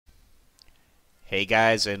Hey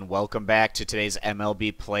guys, and welcome back to today's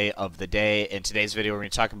MLB play of the day. In today's video, we're going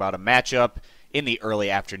to talk about a matchup in the early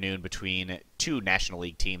afternoon between two National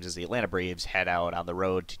League teams as the Atlanta Braves head out on the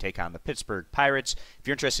road to take on the Pittsburgh Pirates. If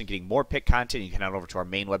you're interested in getting more pick content, you can head over to our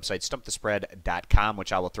main website, stumpthespread.com,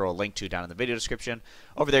 which I will throw a link to down in the video description.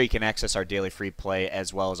 Over there, you can access our daily free play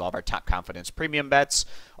as well as all of our top confidence premium bets.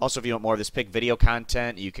 Also, if you want more of this pick video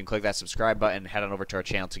content, you can click that subscribe button and head on over to our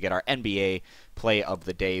channel to get our NBA play of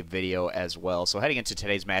the day video as well. So heading into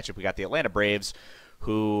today's matchup, we got the Atlanta Braves,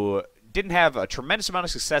 who didn't have a tremendous amount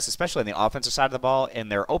of success, especially on the offensive side of the ball, in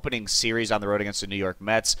their opening series on the road against the New York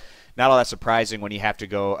Mets. Not all that surprising when you have to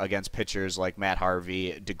go against pitchers like Matt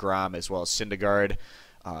Harvey, DeGrom, as well as Syndergaard.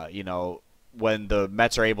 When the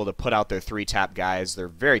Mets are able to put out their three top guys, they're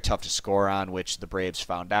very tough to score on, which the Braves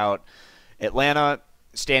found out. Atlanta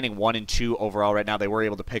standing 1-2 overall right now. They were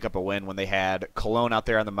able to pick up a win when they had Colon out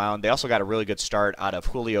there on the mound. They also got a really good start out of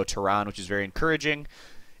Julio Teheran, which is very encouraging.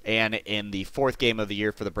 And in the fourth game of the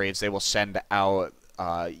year for the Braves, they will send out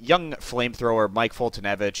young flamethrower Mike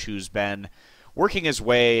Foltynewicz, who's been working his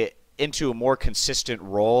way into a more consistent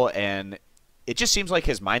role. And it just seems like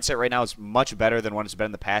his mindset right now is much better than what it's been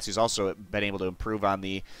in the past. He's also been able to improve on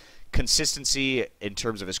the consistency in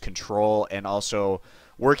terms of his control and also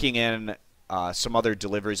working in some other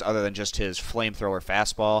deliveries other than just his flamethrower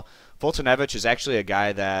fastball. Foltynewicz is actually a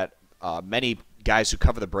guy that many guys who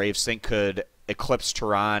cover the Braves think could eclipse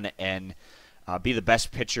Teheran and be the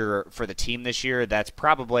best pitcher for the team this year. That's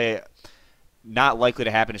probably not likely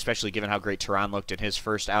to happen, especially given how great Teheran looked in his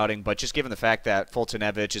first outing. But just given the fact that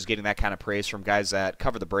Foltynewicz is getting that kind of praise from guys that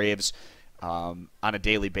cover the Braves on a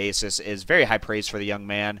daily basis is very high praise for the young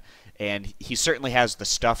man. And he certainly has the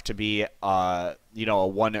stuff to be, a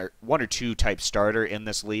one or two type starter in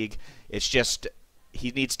this league. It's just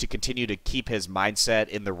he needs to continue to keep his mindset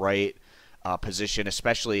in the right position,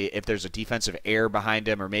 especially if there's a defensive error behind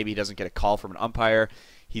him or maybe he doesn't get a call from an umpire.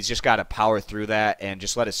 He's just got to power through that and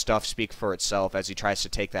just let his stuff speak for itself as he tries to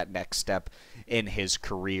take that next step in his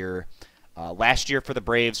career. Last year for the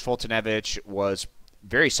Braves, Foltynewicz was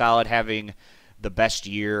very solid, having the best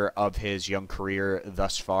year of his young career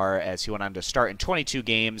thus far as he went on to start in 22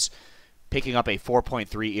 games, picking up a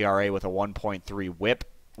 4.3 ERA with a 1.3 whip.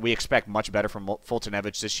 We expect much better from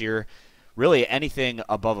Foltynewicz this year. Really, anything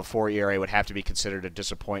above a 4 ERA would have to be considered a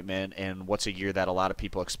disappointment, and what's a year that a lot of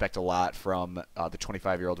people expect a lot from the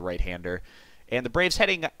 25-year-old right-hander. And the Braves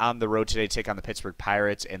heading on the road today to take on the Pittsburgh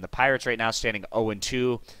Pirates, and the Pirates right now standing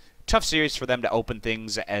 0-2. Tough series for them to open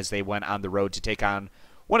things as they went on the road to take on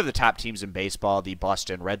one of the top teams in baseball, the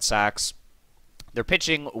Boston Red Sox. Their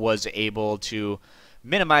pitching was able to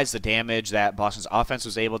minimize the damage that Boston's offense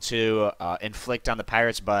was able to inflict on the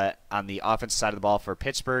Pirates, but on the offensive side of the ball for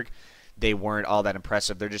Pittsburgh, they weren't all that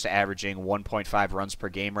impressive. They're just averaging 1.5 runs per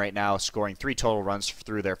game right now, scoring 3 total runs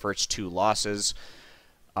through their first 2 losses.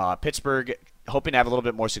 Pittsburgh hoping to have a little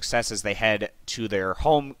bit more success as they head to their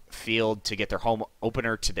home field to get their home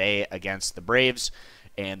opener today against the Braves.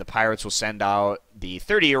 And the Pirates will send out the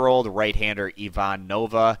 30-year-old right-hander Ivan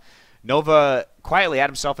Nova. Nova quietly had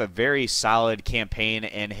himself a very solid campaign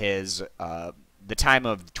in his the time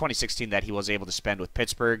of 2016 that he was able to spend with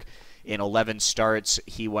Pittsburgh. In 11 starts,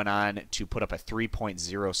 he went on to put up a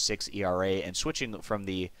 3.06 ERA, and switching from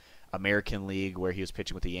the American League, where he was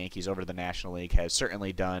pitching with the Yankees, over to the National League, has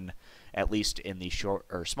certainly done, at least in the short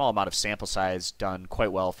or small amount of sample size, done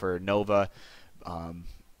quite well for Nova.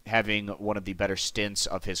 Having one of the better stints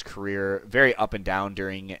of his career, very up and down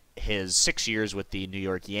during his 6 years with the New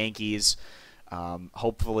York Yankees.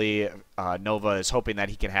 Hopefully, Nova is hoping that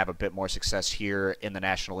he can have a bit more success here in the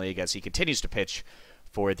National League as he continues to pitch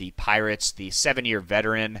for the Pirates. The 7-year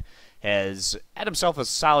veteran has had himself a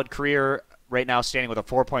solid career right now, standing with a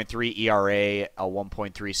 4.3 ERA, a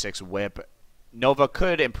 1.36 whip. Nova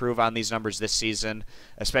could improve on these numbers this season,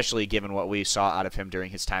 especially given what we saw out of him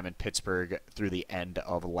during his time in Pittsburgh through the end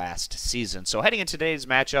of last season. So heading into today's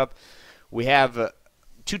matchup, we have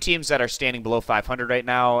two teams that are standing below 500 right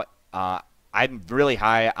now. I'm really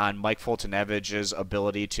high on Mike Foltynewicz's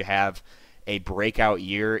ability to have a breakout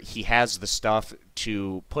year. He has the stuff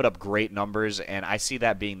to put up great numbers, and I see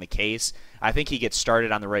that being the case. I think he gets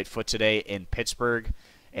started on the right foot today in Pittsburgh.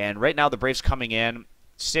 And right now the Braves coming in,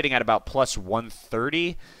 sitting at about plus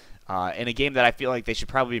 130 in a game that I feel like they should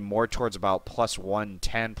probably be more towards about plus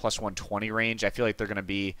 110, plus 120 range. I feel like they're going to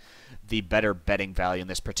be the better betting value in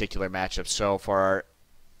this particular matchup. So for our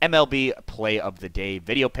MLB play of the day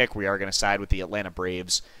video pick, we are going to side with the Atlanta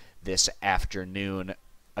Braves this afternoon.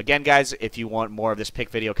 Again, guys, if you want more of this pick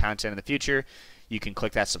video content in the future, you can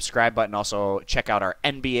click that subscribe button. Also, check out our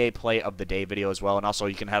NBA play of the day video as well. And also,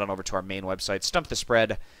 you can head on over to our main website,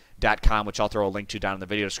 stumpthespread.com. moneyline.com, which I'll throw a link to down in the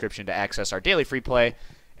video description to access our daily free play,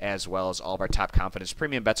 as well as all of our top confidence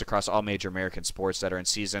premium bets across all major American sports that are in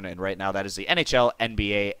season. And right now that is the NHL,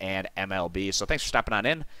 NBA, and MLB. So thanks for stopping on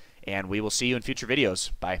in, and we will see you in future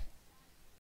videos. Bye.